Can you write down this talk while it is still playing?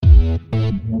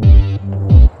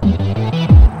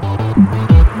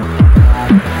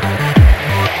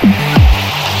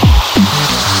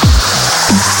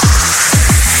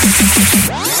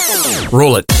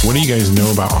Roll it. What do you guys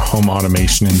know about home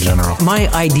automation in general? My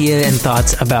idea and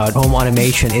thoughts about home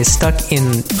automation is stuck in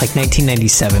like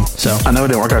 1997. So I know it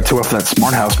didn't work out too well for that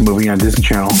Smart House movie on Disney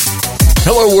Channel.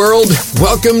 Hello, world.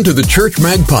 Welcome to the Church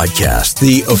Mag Podcast,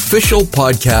 the official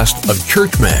podcast of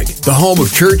Church Mag, the home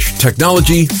of church,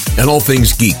 technology, and all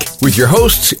things geek. With your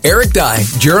hosts, Eric Dye,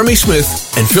 Jeremy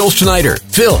Smith, and Phil Schneider.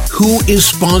 Phil, who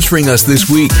is sponsoring us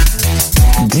this week?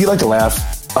 Do you like to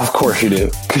laugh? Of course you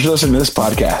do, because you're listening to this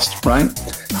podcast, right?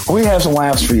 We have some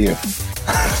laughs for you.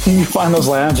 You can find those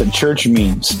laughs at Church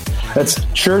Memes. That's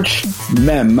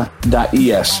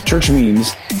churchmem.es. Church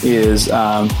Memes is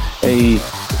a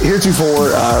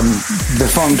heretofore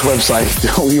defunct website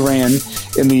that we ran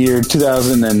in the year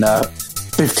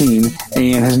 2015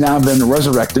 and has now been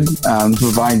resurrected to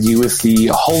provide you with the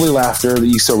holy laughter that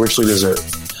you so richly deserve.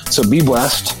 So be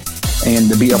blessed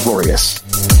and be uproarious.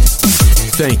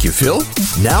 Thank you, Phil.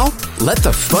 Now, let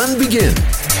the fun begin.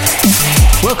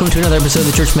 welcome to another episode of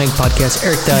the Church Mag Podcast.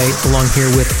 Eric Dye along here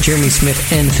with Jeremy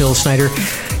Smith and Phil Schneider.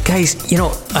 Guys,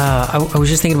 I was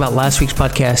just thinking about last week's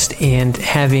podcast and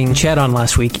having Chad on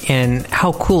last week and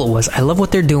how cool it was. I love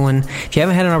what they're doing. If you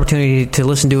haven't had an opportunity to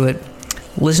listen to it,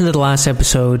 listen to the last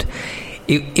episode.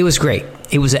 It was great.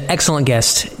 It was an excellent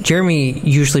guest. Jeremy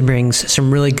usually brings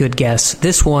some really good guests.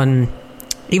 This one,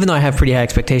 even though I have pretty high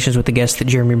expectations with the guests that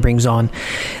Jeremy brings on,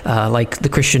 like the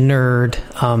Christian Nerd,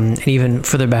 and even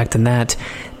further back than that,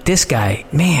 this guy,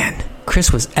 man,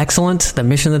 Chris was excellent. The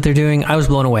mission that they're doing, I was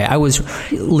blown away. I was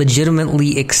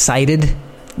legitimately excited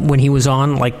when he was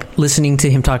on, like listening to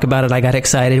him talk about it. I got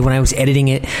excited. When I was editing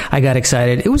it, I got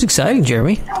excited. It was exciting,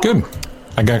 Jeremy. Good.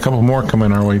 I got a couple more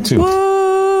coming our way, too.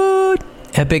 What?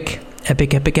 Epic. All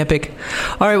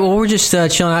right, well, we're just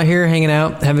chilling out here, hanging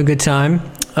out, having a good time.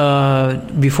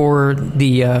 Before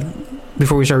we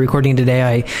started recording today,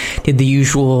 I did the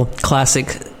usual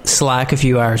classic Slack a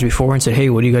few hours before and said, hey,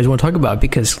 what do you guys want to talk about?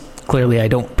 Because clearly I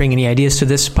don't bring any ideas to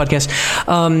this podcast.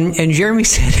 And Jeremy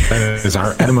said... That is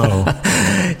our MO.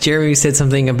 Jeremy said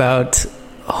something about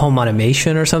home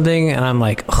automation or something, and I'm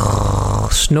like, oh,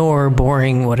 snore,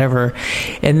 boring, whatever.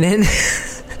 And then...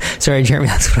 Sorry, Jeremy,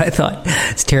 that's what I thought.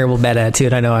 It's terrible, bad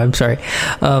attitude. I know, I'm sorry.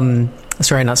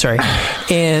 Sorry, not sorry.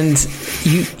 And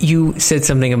you said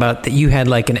something about that you had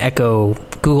like an Echo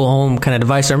Google Home kind of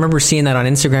device. I remember seeing that on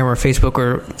Instagram or Facebook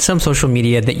or some social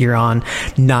media that you're on,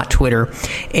 not Twitter.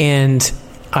 And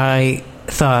I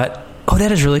thought, oh,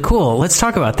 that is really cool. Let's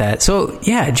talk about that. So,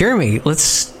 yeah, Jeremy,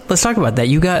 let's talk about that.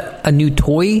 You got a new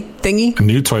toy thingy? A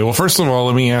new toy. Well, first of all,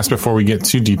 let me ask before we get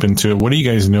too deep into it, what do you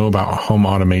guys know about home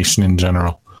automation in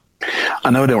general? I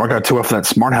know it didn't work out too well for that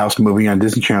Smart House movie on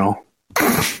Disney Channel.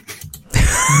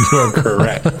 You are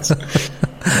correct.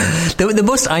 The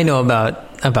most I know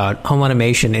about home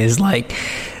automation is like,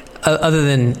 other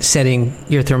than setting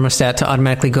your thermostat to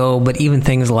automatically go, but even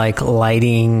things like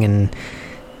lighting and,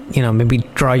 maybe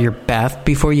draw your bath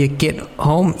before you get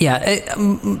home. Yeah.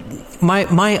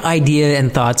 My idea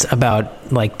and thoughts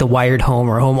about like the wired home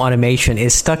or home automation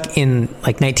is stuck in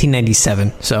like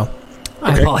 1997. So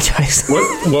I apologize.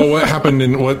 What happened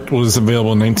and what was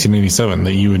available in 1987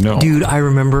 that you would know? Dude, I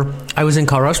remember I was in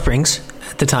Colorado Springs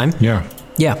at the time. Yeah.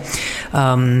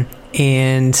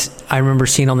 And I remember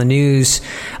seeing on the news,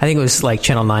 I think it was like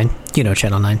Channel 9. You know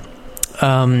Channel 9.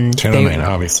 Channel 9,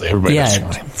 obviously. Everybody knows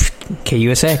Channel 9.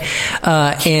 KUSA.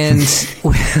 And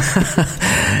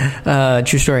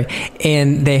true story.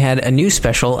 And they had a news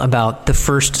special about the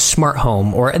first smart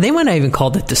home, or they might not even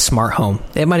called it the smart home.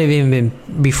 It might have even been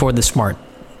before the smart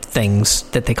things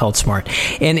that they called smart.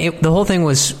 And the whole thing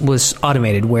was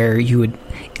automated, where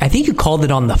I think you called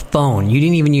it on the phone. You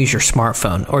didn't even use your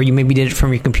smartphone, or you maybe did it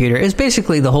from your computer. It's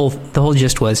basically the whole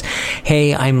gist was,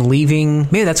 hey, I'm leaving.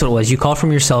 Maybe that's what it was. You call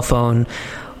from your cell phone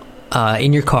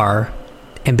in your car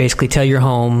and basically tell your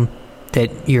home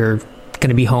that you're going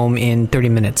to be home in 30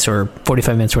 minutes or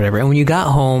 45 minutes or whatever. And when you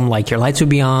got home, like your lights would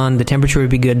be on, the temperature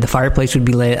would be good, the fireplace would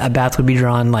be lit, a bath would be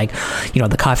drawn, like,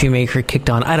 the coffee maker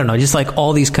kicked on. I don't know, just like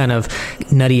all these kind of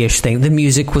nutty-ish things. The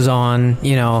music was on,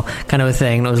 kind of a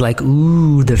thing. And it was like,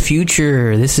 ooh, the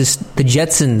future. This is the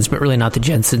Jetsons, but really not the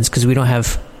Jetsons because we don't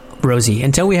have Rosie.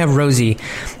 Until we have Rosie,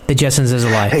 the Jetsons is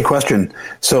alive. Hey, question.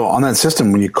 So on that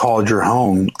system, when you called your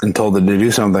home and told them to do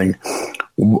something,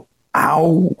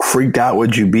 how freaked out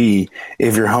would you be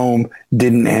if your home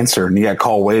didn't answer and you got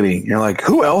call waiting? You're like,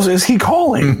 who else is he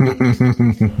calling?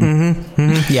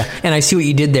 Yeah. And I see what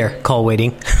you did there, call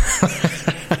waiting.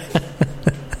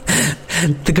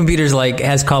 The computer's like,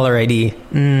 has caller ID.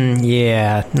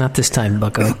 Yeah, not this time,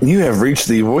 bucko. You have reached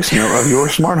the voicemail of your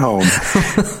smart home.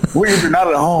 We're either not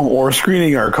at home or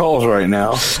screening our calls right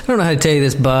now. I don't know how to tell you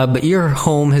this, Bob, but your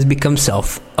home has become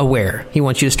self-aware. He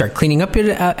wants you to start cleaning up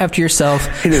after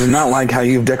yourself. He does not like how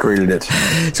you've decorated it.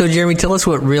 So, Jeremy, tell us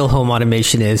what real home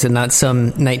automation is and not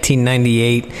some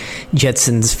 1998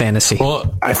 Jetsons fantasy.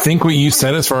 Well, I think what you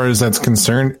said as far as that's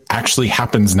concerned actually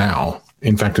happens now.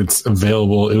 In fact, it's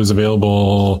available. It was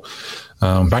available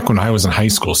back when I was in high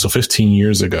school, so 15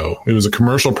 years ago. It was a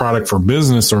commercial product for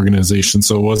business organizations,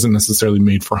 so it wasn't necessarily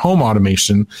made for home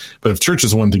automation. But if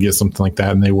churches wanted to get something like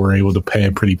that and they were able to pay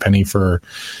a pretty penny for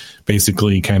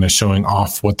basically kind of showing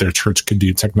off what their church could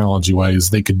do technology-wise,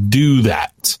 they could do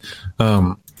that.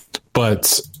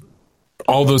 But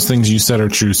all those things you said are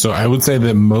true. So I would say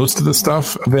that most of the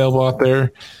stuff available out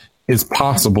there is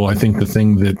possible. I think the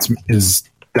thing that is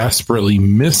desperately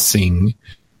missing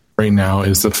right now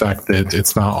is the fact that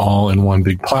it's not all in one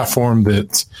big platform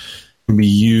that can be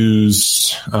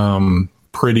used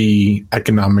pretty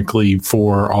economically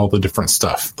for all the different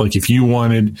stuff. Like if you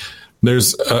wanted,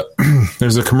 there's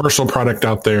a commercial product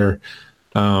out there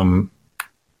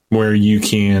where you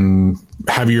can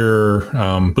have your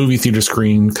movie theater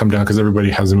screen come down, because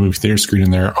everybody has a movie theater screen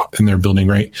in their building,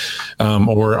 right?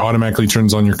 Or automatically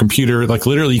turns on your computer. Like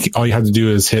literally all you have to do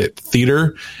is hit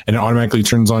theater and it automatically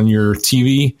turns on your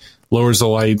TV, lowers the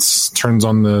lights, turns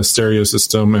on the stereo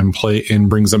system and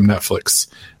brings up Netflix.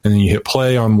 And then you hit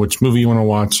play on which movie you want to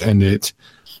watch and it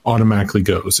automatically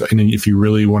goes. And then if you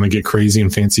really want to get crazy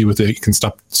and fancy with it, you can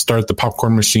start the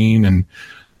popcorn machine and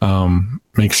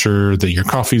make sure that your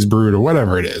coffee's brewed or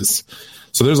whatever it is.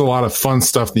 So there's a lot of fun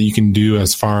stuff that you can do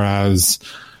as far as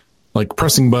like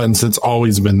pressing buttons. It's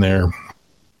always been there.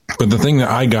 But the thing that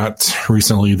I got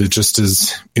recently that just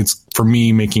it's for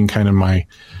me making kind of my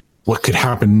what could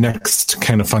happen next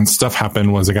kind of fun stuff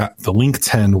happen was I got the Link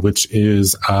 10, which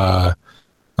is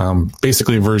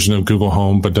basically a version of Google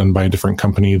Home, but done by a different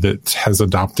company that has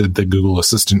adopted the Google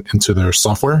Assistant into their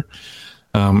software.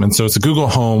 And so it's a Google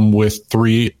Home with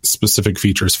 3 specific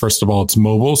features. First of all, it's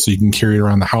mobile, so you can carry it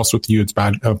around the house with you. It's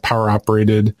power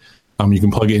operated. You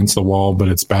can plug it into the wall, but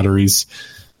it's batteries.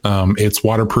 It's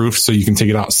waterproof, so you can take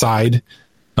it outside,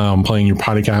 playing your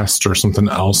podcast or something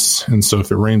else. And so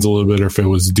if it rains a little bit or if it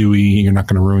was dewy, you're not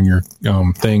going to ruin your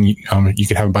thing. You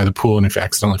could have it by the pool, and if it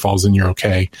accidentally falls in, you're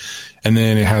okay. And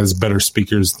then it has better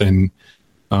speakers than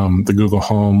the Google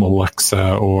Home,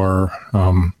 Alexa, or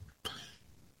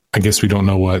I guess we don't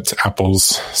know what Apple's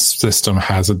system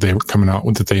has that they were coming out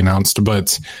with that they announced,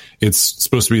 but it's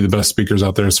supposed to be the best speakers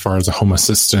out there as far as a home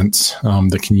assistant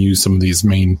that can use some of these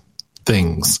main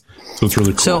things. So it's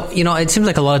really cool. So, it seems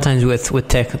like a lot of times with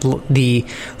tech, the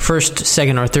first,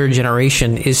 second, or third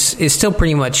generation is still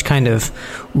pretty much kind of,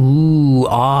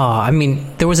 I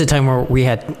mean, there was a time where we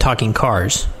had talking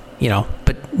cars,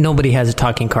 but nobody has a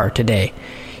talking car today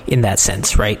in that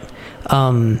sense, right?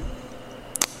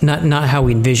 Not how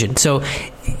we envisioned. So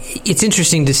it's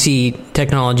interesting to see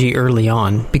technology early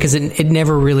on because it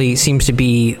never really seems to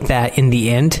be that in the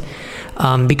end.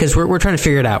 Because we're trying to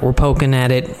figure it out. We're poking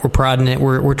at it. We're prodding it.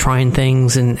 We're trying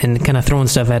things and kind of throwing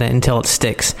stuff at it until it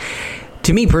sticks.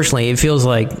 To me personally, it feels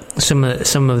like some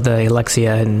of the Alexa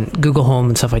and Google Home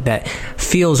and stuff like that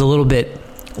feels a little bit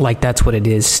like that's what it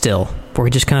is still. We're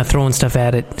just kind of throwing stuff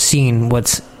at it, seeing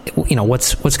what's going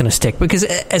to stick. Because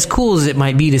as cool as it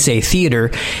might be to say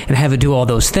theater and have it do all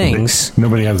those things,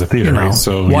 nobody has a theater, right?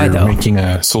 So why you're though? Making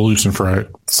a solution for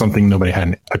something nobody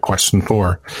had a question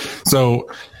for. So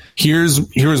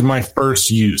here's my first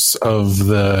use of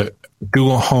the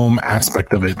Google Home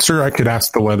aspect of it. Sure, I could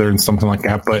ask the weather and something like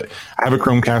that, but I have a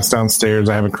Chromecast downstairs.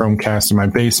 I have a Chromecast in my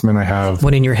basement. I have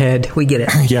one in your head. We get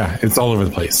it. Yeah, it's all over the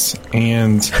place.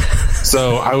 And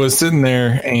so I was sitting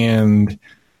there and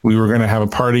we were going to have a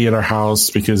party at our house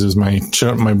because it was my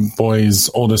boy's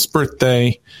oldest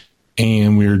birthday,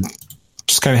 and we were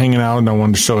just kind of hanging out and I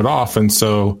wanted to show it off. And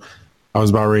so I was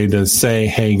about ready to say,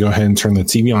 hey, go ahead and turn the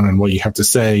TV on. And what you have to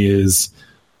say is,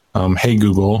 hey,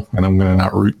 Google, and I'm going to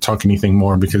not talk anything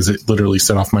more because it literally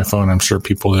set off my phone. I'm sure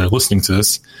people that are listening to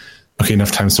this. Okay,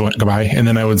 enough time, so goodbye. And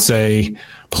then I would say,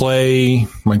 play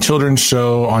my children's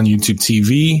show on YouTube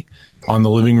TV on the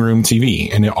living room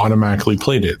TV, and it automatically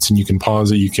played it. And you can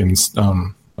pause it, you can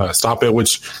stop it,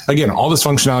 which, again, all this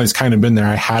functionality has kind of been there.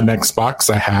 I had an Xbox,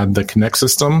 I had the Kinect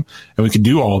system, and we could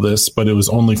do all this, but it was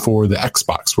only for the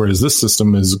Xbox, whereas this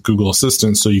system is Google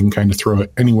Assistant, so you can kind of throw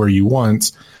it anywhere you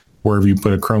want, wherever you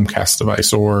put a Chromecast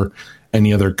device or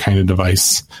any other kind of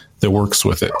device that works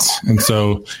with it. And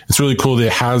so it's really cool that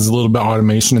it has a little bit of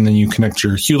automation, and then you connect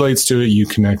your Hue lights to it, you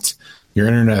connect your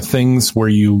Internet of Things, where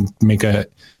you make a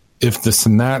if this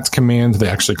and that command that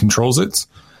actually controls it.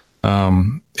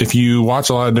 If you watch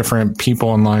a lot of different people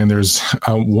online, there's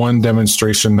one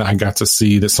demonstration that I got to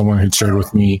see that someone had shared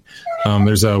with me.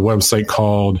 There's a website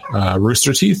called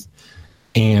Rooster Teeth.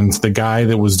 And the guy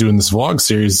that was doing this vlog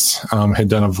series had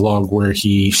done a vlog where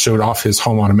he showed off his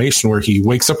home automation, where he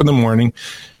wakes up in the morning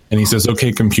and he says,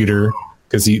 "Okay, computer,"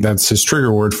 because that's his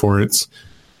trigger word for it.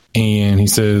 And he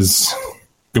says,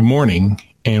 "Good morning."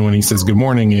 And when he says good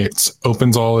morning, it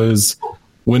opens all his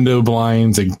window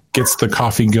blinds, it gets the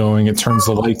coffee going, it turns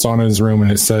the lights on in his room,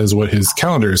 and it says what his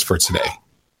calendar is for today.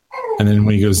 And then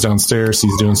when he goes downstairs,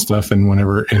 he's doing stuff, and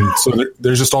so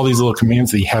there's just all these little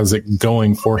commands that he has it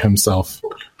going for himself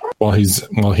while he's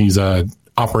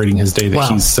operating his day that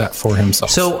he's set for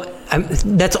himself. So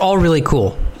that's all really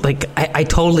cool. Like I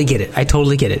totally get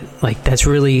it. Like that's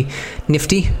really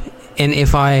nifty. And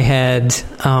if I had,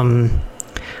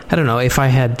 if I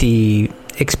had the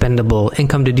expendable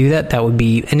income to do that, that would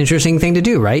be an interesting thing to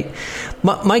do, right?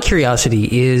 My curiosity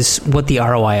is what the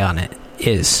ROI on it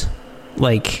is.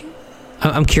 Like,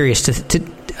 I'm curious to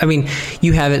I mean,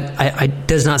 you have it. It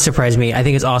does not surprise me. I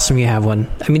think it's awesome you have one.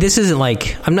 I mean, this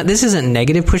isn't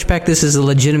negative pushback. This is a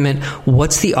legitimate,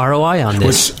 what's the ROI on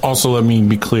this? Which also, let me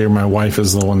be clear, my wife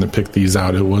is the one that picked these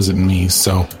out. It wasn't me.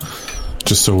 So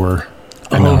just so we're...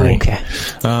 Okay.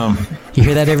 You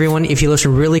hear that, everyone? If you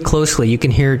listen really closely, you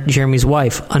can hear Jeremy's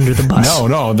wife under the bus.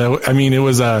 No.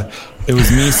 It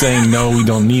was me saying, no, we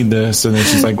don't need this. And then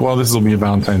she's like, well, this will be a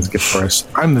Valentine's gift for us.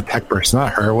 I'm the tech person,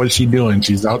 not her. What is she doing?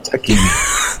 She's out teching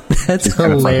me. That's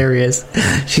hilarious.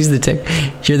 She's the tech.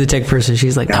 You're the tech person.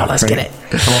 She's like, no, let's get it.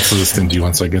 I'm also the stingy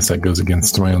one, so I guess that goes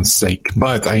against my own sake.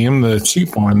 But I am the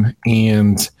cheap one,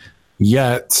 and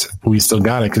yet we still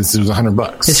got it because it was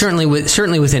 $100. It's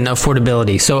certainly within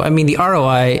affordability. So, I mean, the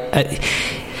ROI,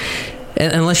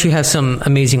 unless you have some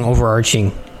amazing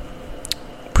overarching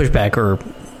pushback or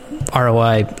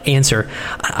ROI answer,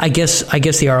 I guess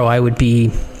the ROI would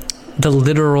be the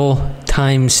literal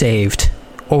time saved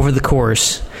over the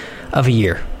course of a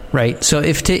year, right? So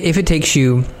if it takes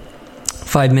you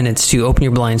 5 minutes to open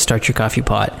your blinds, start your coffee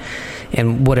pot,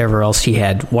 and whatever else he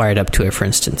had wired up to it, for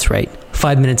instance, right?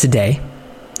 5 minutes a day,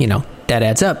 that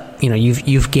adds up.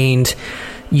 You've gained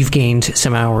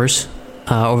some hours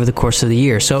over the course of the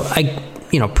year. So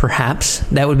perhaps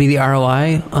that would be the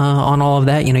ROI on all of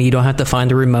that. You don't have to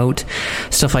find a remote,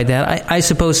 stuff like that. I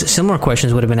suppose similar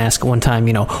questions would have been asked at one time.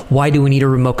 Why do we need a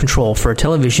remote control for a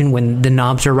television when the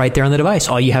knobs are right there on the device?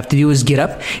 All you have to do is get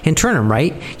up and turn them,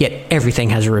 right? Yet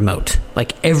everything has a remote.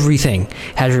 Like everything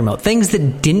has a remote. Things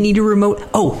that didn't need a remote.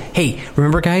 Oh, hey,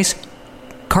 remember guys?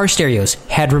 Car stereos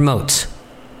had remotes.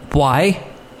 Why?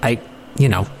 I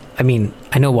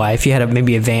know why. If you had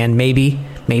maybe a van, maybe,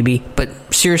 but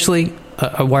seriously,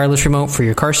 a wireless remote for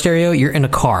your car stereo, you're in a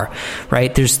car,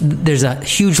 right? There's a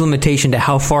huge limitation to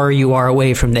how far you are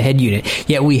away from the head unit,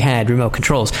 yet we had remote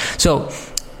controls. So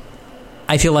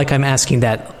I feel like I'm asking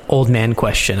that old man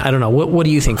question. I don't know. What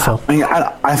do you think, Phil?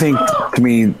 I think, to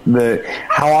me,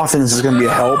 how often is this going to be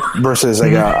a help versus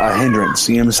like a hindrance?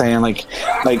 You know what I'm saying?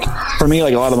 Like for me,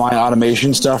 like a lot of my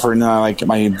automation stuff or like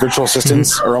my virtual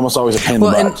assistants are almost always a pain in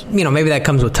the butt. And maybe that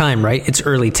comes with time, right? It's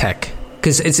early tech.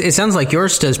 Because it sounds like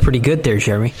yours does pretty good there,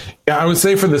 Jeremy. Yeah, I would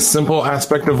say for the simple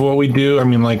aspect of what we do, I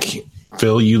mean, like,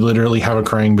 Phil, you literally have a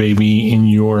crying baby in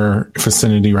your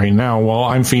vicinity right now. While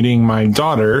I'm feeding my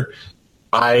daughter,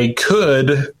 I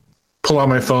could pull out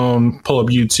my phone, pull up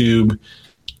YouTube,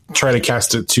 try to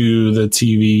cast it to the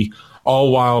TV,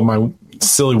 all while my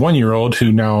silly 1-year-old,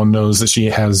 who now knows that she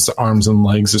has arms and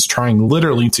legs, is trying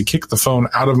literally to kick the phone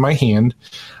out of my hand.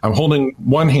 I'm holding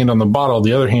one hand on the bottle,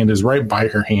 the other hand is right by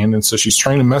her hand, and so she's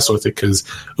trying to mess with it because,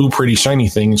 ooh, pretty shiny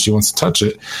thing, and she wants to touch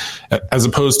it, as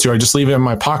opposed to I just leave it in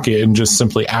my pocket and just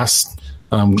simply ask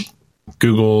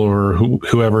Google or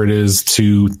whoever it is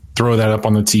to throw that up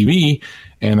on the TV,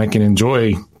 and I can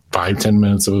enjoy 5-10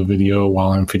 minutes of a video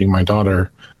while I'm feeding my daughter.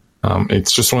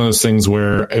 It's just one of those things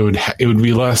where it would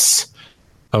be less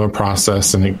of a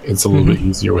process, and it's a little bit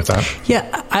easier with that.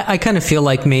 Yeah, I kind of feel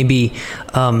like maybe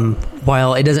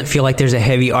while it doesn't feel like there's a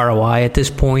heavy ROI at this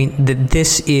point, that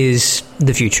this is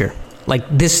the future. Like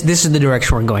this is the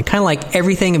direction we're going. Kind of like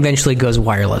everything eventually goes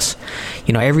wireless.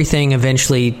 Everything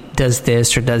eventually does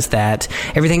this or does that.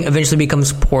 Everything eventually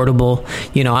becomes portable.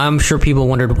 I'm sure people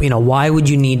wondered, why would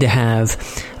you need to have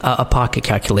a pocket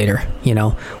calculator?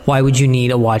 Why would you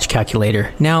need a watch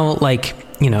calculator? Now, like,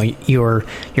 your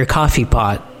coffee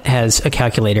pot has a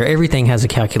calculator. Everything has a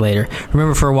calculator.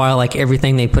 Remember for a while, like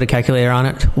everything, they put a calculator on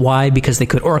it. Why? Because they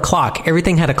could. Or a clock.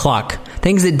 Everything had a clock.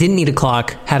 Things that didn't need a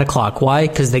clock had a clock. Why?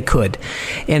 Because they could.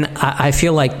 And I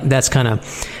feel like that's kind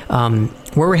of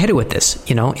where we're headed with this.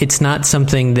 You know, it's not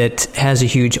something that has a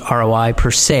huge ROI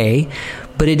per se,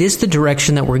 but it is the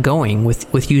direction that we're going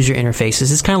with user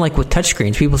interfaces. It's kind of like with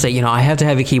touchscreens. People say, you know, I have to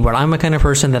have a keyboard. I'm a kind of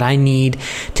person that I need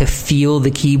to feel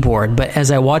the keyboard. But as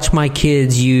I watch my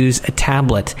kids use a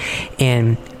tablet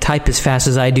and type as fast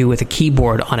as I do with a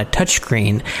keyboard on a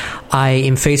touchscreen, I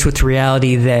am faced with the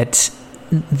reality that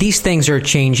these things are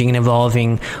changing and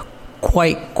evolving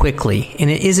quite quickly.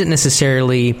 And it isn't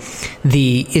necessarily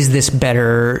is this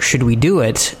better, should we do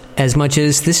it, as much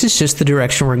as this is just the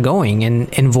direction we're going.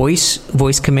 And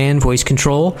voice command, voice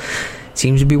control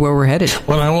seems to be where we're headed.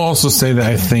 Well, I will also say that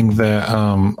I think that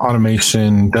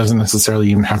automation doesn't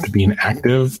necessarily even have to be an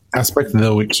active aspect,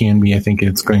 though it can be. I think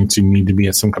it's going to need to be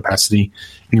at some capacity.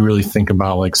 If you really think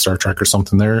about like Star Trek or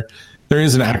something, there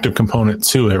is an active component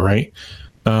to it, right?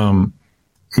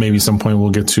 Maybe some point we'll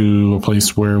get to a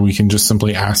place where we can just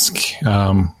simply ask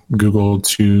Google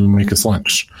to make us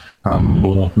lunch.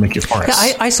 We'll make it for us.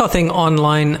 Yeah, I saw a thing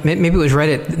online. Maybe it was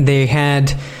Reddit. They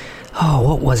had,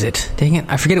 what was it? Dang it.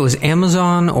 I forget it was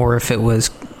Amazon or if it was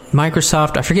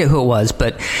Microsoft. I forget who it was,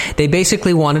 but they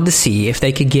basically wanted to see if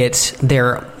they could get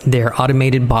their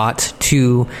automated bot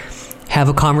to have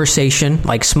a conversation,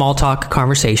 like small talk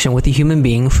conversation with a human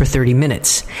being for 30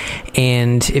 minutes.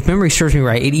 And if memory serves me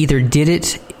right, it either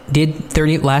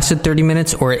lasted 30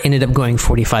 minutes or it ended up going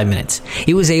 45 minutes.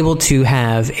 It was able to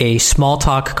have a small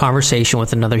talk conversation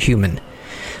with another human.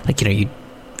 Like, you know,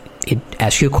 it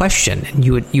asked you a question and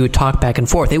you would talk back and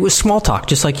forth. It was small talk,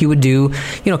 just like you would do,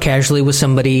 you know, casually with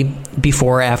somebody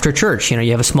before or after church. You know,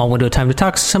 you have a small window of time to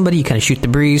talk to somebody, you kind of shoot the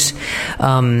breeze.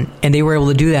 And they were able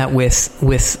to do that with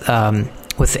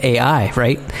AI,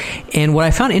 right? And what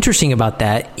I found interesting about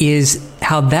that is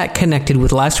how that connected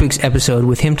with last week's episode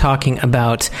with him talking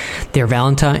about their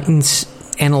Valentine's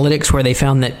analytics, where they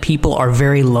found that people are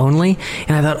very lonely.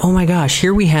 And I thought, oh my gosh,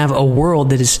 here we have a world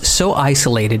that is so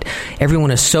isolated. Everyone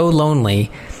is so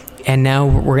lonely. And now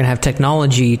we're going to have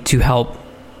technology to help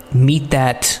meet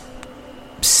that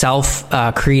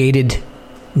self-created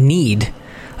need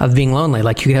of being lonely.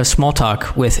 Like you could have small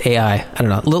talk with AI. I don't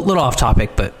know, a little off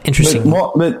topic, but interesting.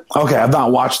 But okay, I've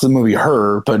not watched the movie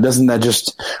Her, but doesn't that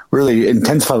just really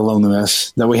intensify the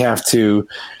loneliness that we have to,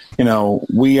 you know,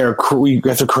 we have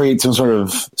to create some sort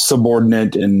of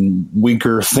subordinate and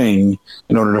weaker thing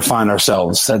in order to find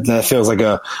ourselves. That feels like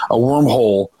a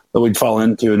wormhole that we'd fall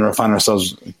into in order to find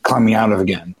ourselves climbing out of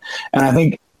again. And I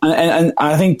think, and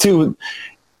I think too,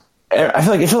 I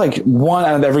feel like 1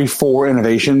 out of every 4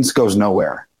 innovations goes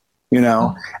nowhere. You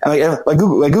know, and like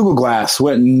Google Glass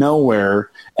went nowhere,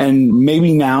 and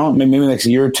maybe next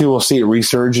year or two we'll see it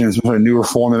resurge in some sort of newer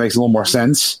form that makes a little more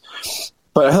sense.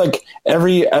 But I feel like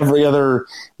every other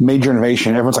major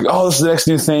innovation, everyone's like, "Oh, this is the next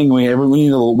new thing. We need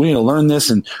to learn this."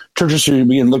 And churches should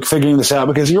begin figuring this out,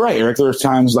 because you're right, Eric. There's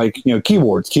times like, you know,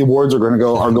 keyboards are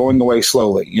going away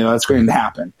slowly. You know, that's going to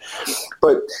happen.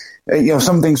 But you know,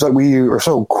 some things like we are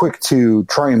so quick to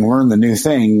try and learn the new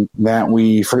thing that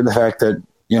we forget the fact that,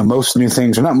 you know, most new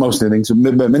things, or not most new things,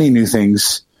 but many new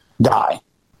things die.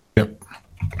 Yep.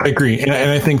 I agree. And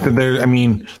I think that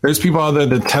there's people out there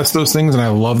that test those things, and I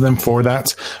love them for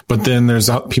that. But then there's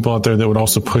people out there that would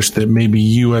also push that maybe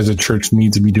you as a church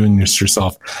need to be doing this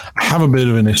yourself. I have a bit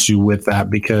of an issue with that,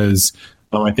 because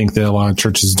I think that a lot of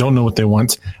churches don't know what they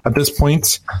want. At this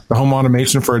point, the home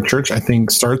automation for a church, I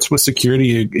think, starts with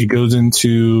security. It goes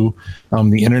into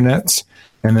the internet.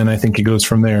 And then I think it goes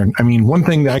from there. I mean, one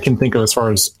thing that I can think of as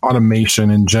far as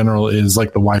automation in general is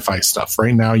like the Wi-Fi stuff.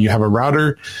 Right now you have a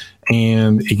router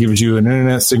and it gives you an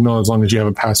internet signal as long as you have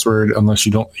a password, unless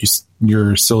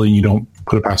you're silly and you don't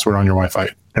put a password on your Wi-Fi.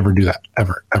 Never do that.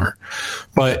 Ever.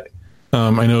 But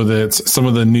I know that some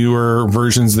of the newer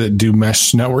versions that do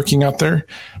mesh networking out there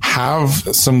have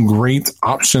some great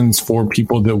options for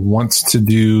people that want to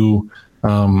do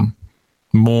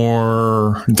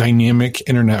more dynamic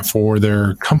internet for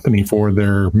their company, for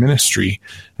their ministry.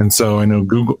 And so I know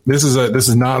Google, this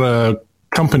is not a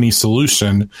company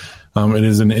solution. It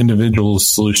is an individual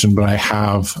solution, but I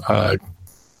have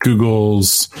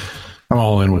Google's, I'm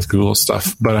all in with Google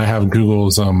stuff, but I have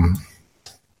Google's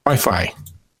Wi-Fi.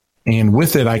 And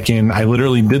with it, I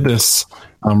literally did this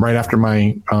right after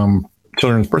my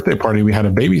children's birthday party. We had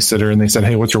a babysitter, and they said,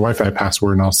 "Hey, what's your Wi-Fi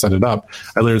password?" And I'll set it up.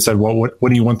 I literally said, "Well, what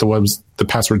do you want the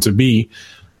password to be?"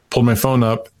 pulled my phone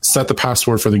up, set the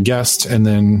password for the guest, and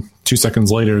then 2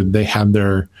 seconds later, they had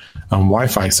their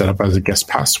Wi-Fi set up as a guest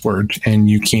password. And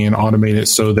you can automate it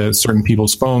so that certain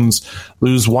people's phones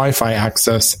lose Wi-Fi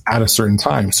access at a certain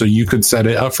time. So you could set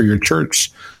it up for your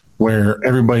church where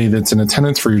everybody that's in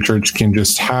attendance for your church can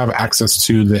just have access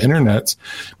to the internet.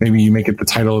 Maybe you make it the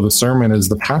title of the sermon as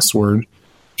the password.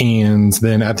 And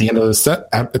then at the end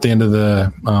of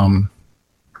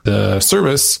the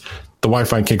service, the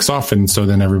Wi-Fi kicks off, and so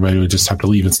then everybody would just have to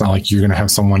leave. It's not like you're going to have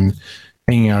someone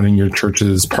hanging out in your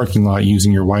church's parking lot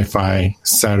using your Wi-Fi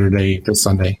Saturday to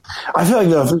Sunday. I feel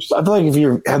like if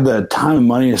you had the time and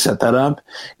money to set that up,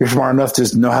 you're smart enough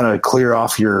to know how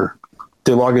to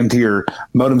to log into your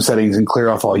modem settings and clear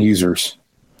off all users.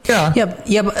 Yeah. But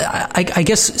I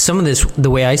guess some of this, the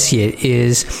way I see it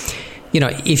is,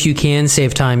 if you can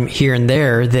save time here and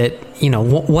there, that,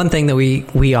 one thing that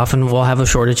we often will have a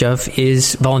shortage of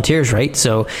is volunteers, right?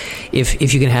 So if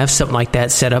you can have something like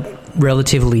that set up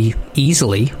relatively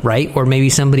easily, right? Or maybe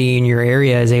somebody in your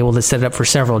area is able to set it up for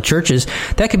several churches,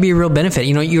 that could be a real benefit.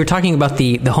 You were talking about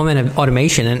the home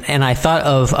automation, and I thought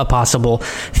of a possible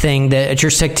thing that a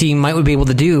church tech team might be able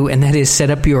to do, and that is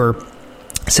set up your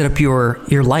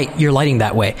lighting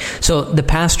that way. So the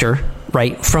pastor,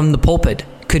 right, from the pulpit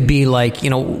could be like,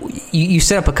 you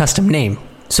set up a custom name.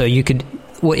 So you could,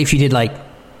 if you did like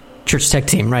church tech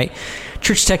team, right?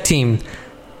 Church tech team,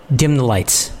 dim the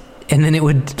lights. And then it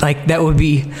would that'd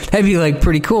be like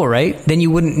pretty cool, right? Then you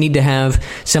wouldn't need to have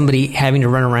somebody having to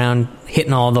run around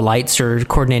hitting all the lights or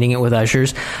coordinating it with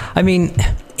ushers. I mean,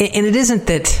 and it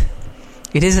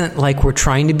isn't like we're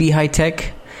trying to be high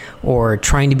tech or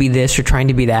trying to be this or trying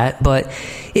to be that, but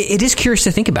it is curious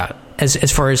to think about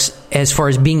as far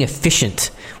as being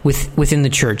efficient within the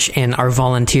church and our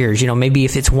volunteers. Maybe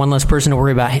if it's one less person to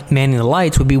worry about manning the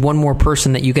lights, would be one more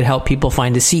person that you could help people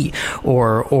find a seat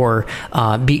or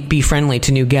be friendly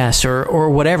to new guests or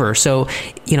whatever. So,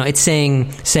 it's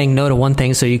saying no to one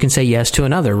thing so you can say yes to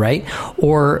another, right?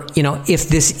 Or, if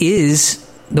this is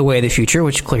the way of the future,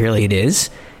 which clearly it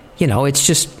is, it's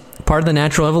just part of the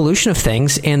natural evolution of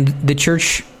things. And the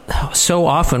church, so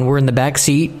often we're in the back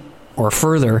seat or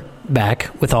further back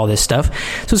with all this stuff.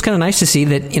 So it's kind of nice to see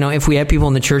that, if we have people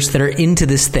in the church that are into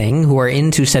this thing, who are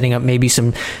into setting up maybe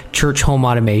some church home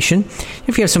automation,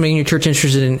 if you have somebody in your church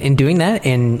interested in doing that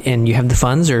and you have the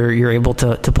funds or you're able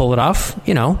to pull it off,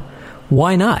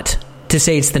 why not? To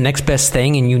say it's the next best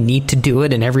thing and you need to do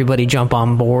it and everybody jump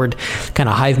on board, kind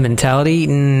of hive mentality,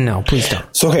 no, please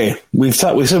don't. So, okay, we've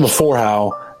said before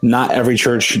how not every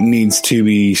church needs to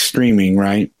be streaming,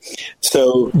 right?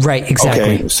 So, right, exactly.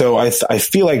 Okay, so I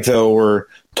feel like, though, we're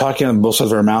talking on both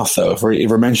sides of our mouth, though. If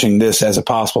we're mentioning this as a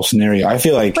possible scenario, I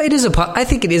feel like... But I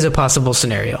think it is a possible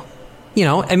scenario.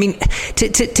 I mean,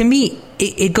 to me,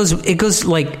 it goes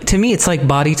like, to me, it's like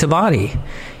body to body.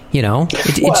 It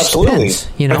just depends.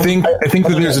 I think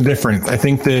that there's a difference. I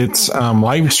think that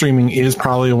live streaming is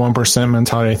probably a 1%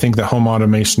 mentality. I think that home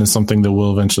automation is something that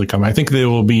will eventually come. I think they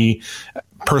will be...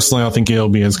 Personally, I think it'll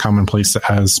be as commonplace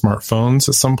as smartphones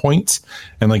at some point.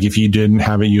 And like, if you didn't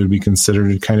have it, you would be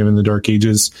considered kind of in the dark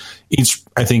ages.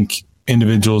 I think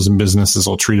individuals and businesses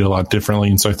will treat it a lot differently.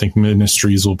 And so I think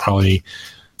ministries will probably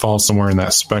fall somewhere in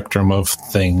that spectrum of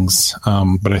things.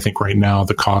 But I think right now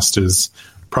the cost is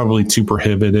probably too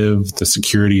prohibitive. The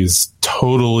security is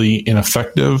totally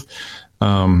ineffective.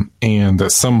 And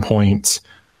at some point,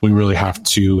 we really have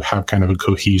to have kind of a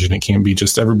cohesion. It can't be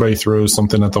just everybody throws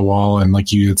something at the wall. And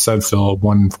like you had said, Phil,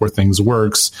 1 in 4 things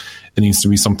works. It needs to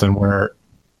be something where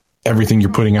everything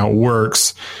you're putting out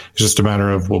works. It's just a matter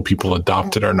of, will people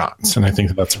adopt it or not? And I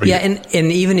think that's pretty and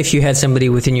even if you had somebody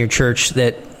within your church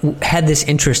that had this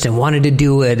interest and wanted to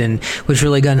do it and was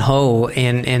really gung-ho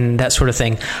and that sort of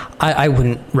thing, I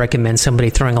wouldn't recommend somebody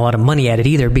throwing a lot of money at it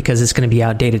either, because it's going to be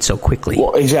outdated so quickly.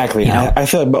 Well, exactly. I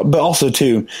feel like, but also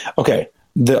too, okay,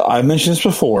 I mentioned this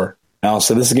before, and I'll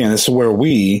say this again. This is where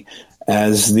we,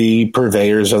 as the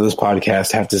purveyors of this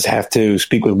podcast, have to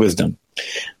speak with wisdom.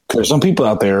 There's some people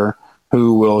out there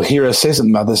who will hear us say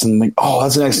something about this and think, "Oh,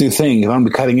 that's the next new thing. If I'm the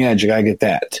cutting edge, I gotta get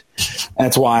that." And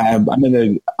that's why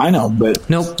I know, but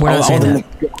nope, we're not saying that.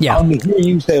 Yeah, I'm hear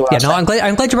you say. I'm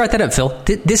glad you brought that up, Phil.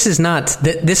 This is not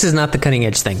the cutting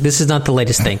edge thing. This is not the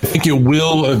latest thing. I think it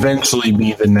will eventually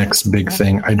be the next big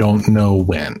thing. I don't know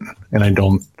when, and I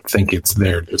don't think it's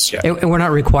there just yet. And we're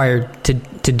not required to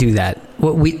do that.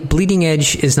 Bleeding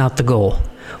edge is not the goal.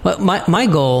 Well, my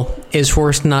goal is for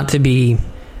us not to be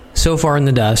so far in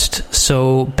the dust,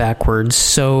 so backwards,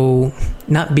 so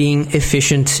not being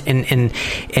efficient and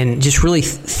just really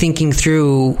thinking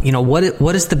through,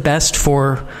 what is the best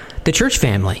for the church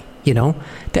family.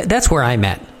 That's where I'm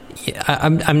at.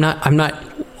 I'm not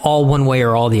all one way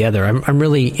or all the other. I'm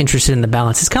really interested in the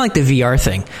balance. It's kind of like the VR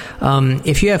thing.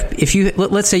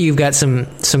 Let's say you've got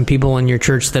some people in your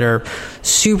church that are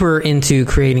super into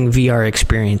creating VR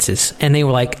experiences, and they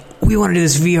were like, we want to do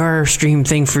this VR stream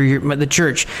thing for the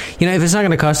church. If it's not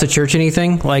going to cost the church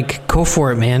anything, like, go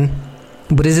for it, man.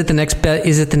 But is it the next bet?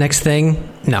 Is it the next thing?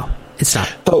 No, it's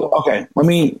not. So, okay, let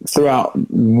me throw out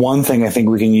one thing I think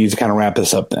we can use to kind of wrap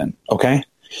this up then, okay?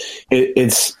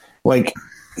 It's like,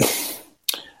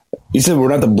 you said we're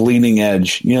not the bleeding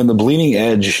edge. The bleeding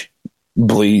edge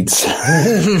bleeds.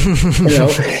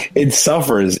 It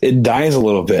suffers. It dies a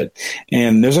little bit.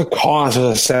 And there's a cost,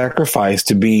 there's a sacrifice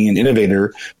to being an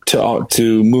innovator,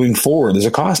 to moving forward. There's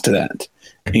a cost to that.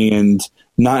 And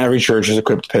not every church is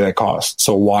equipped to pay that cost.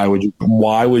 So why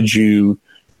would you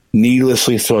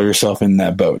needlessly throw yourself in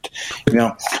that boat?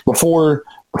 Before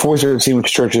we start seeing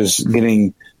which churches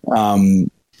getting home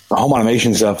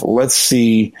automation stuff, let's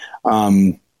see.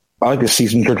 I like to see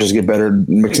some churches get better at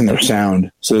mixing their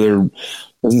sound, so there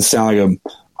doesn't sound like a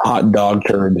hot dog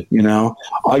turd. I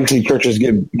like to see churches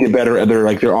get better at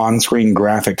their on-screen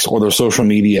graphics or their social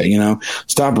media.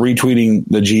 Stop retweeting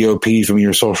the GOP from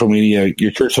your social media, your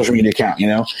church social media account.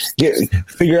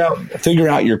 Figure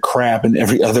out your crap in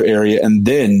every other area, and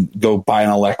then go buy an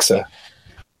Alexa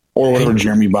or whatever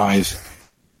Jeremy buys.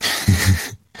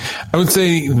 I would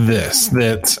say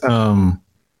that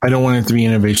I don't want it to be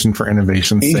innovation for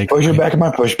innovation's sake. Push it back in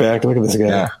my pushback. Look at this guy.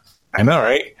 Yeah, I know,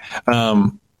 right?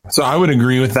 So I would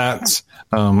agree with that,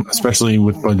 especially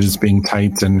with budgets being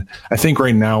tight. And I think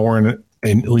right now at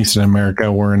least in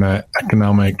America, we're in an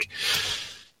economic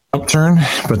upturn,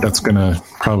 but that's going to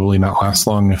probably not last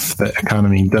long if the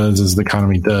economy does as the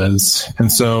economy does.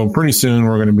 And so pretty soon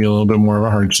we're going to be a little bit more of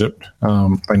a hardship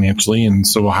financially. And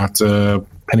so we'll have to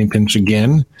penny pinch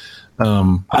again.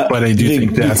 But I do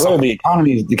think that the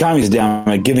economy is down.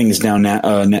 Like giving is down.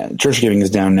 Church giving is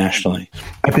down nationally.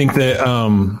 I think that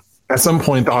at some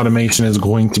point the automation is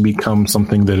going to become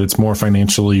something that it's more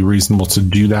financially reasonable to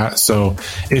do that. So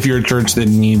if you're a church that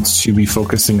needs to be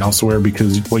focusing elsewhere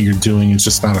because what you're doing is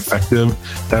just not effective,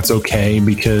 that's okay,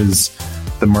 because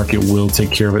the market will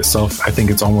take care of itself. I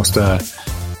think it's almost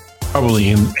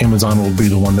probably Amazon will be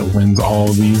the one that wins all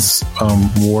of these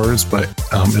wars, but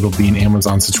it'll be an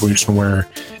Amazon situation where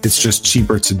it's just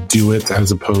cheaper to do it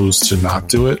as opposed to not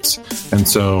do it. And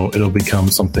so it'll become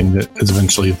something that is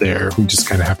eventually there. We just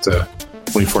kind of have to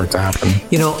wait for it to happen.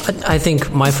 I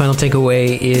think my final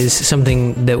takeaway is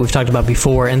something that we've talked about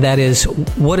before, and that is,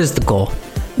 what is the goal?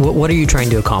 What are you trying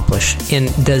to accomplish? And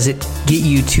does it get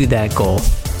you to that goal?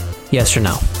 Yes or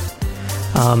no?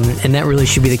 And that really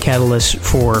should be the catalyst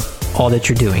for all that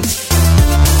you're doing.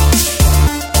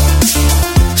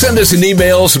 Send us an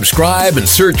email, subscribe, and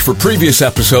search for previous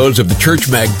episodes of the Church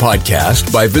Mag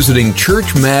podcast by visiting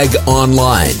Church Mag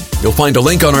online. You'll find a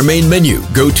link on our main menu.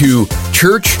 Go to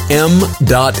churchm.ag.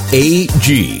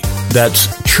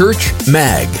 That's Church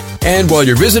Mag. And while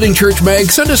you're visiting Church Mag,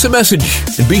 send us a message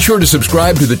and be sure to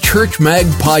subscribe to the Church Mag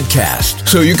podcast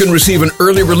so you can receive an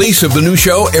early release of the new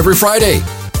show every Friday.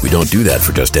 We don't do that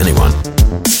for just anyone.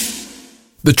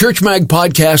 The Church Mag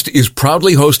podcast is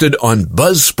proudly hosted on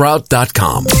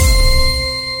Buzzsprout.com.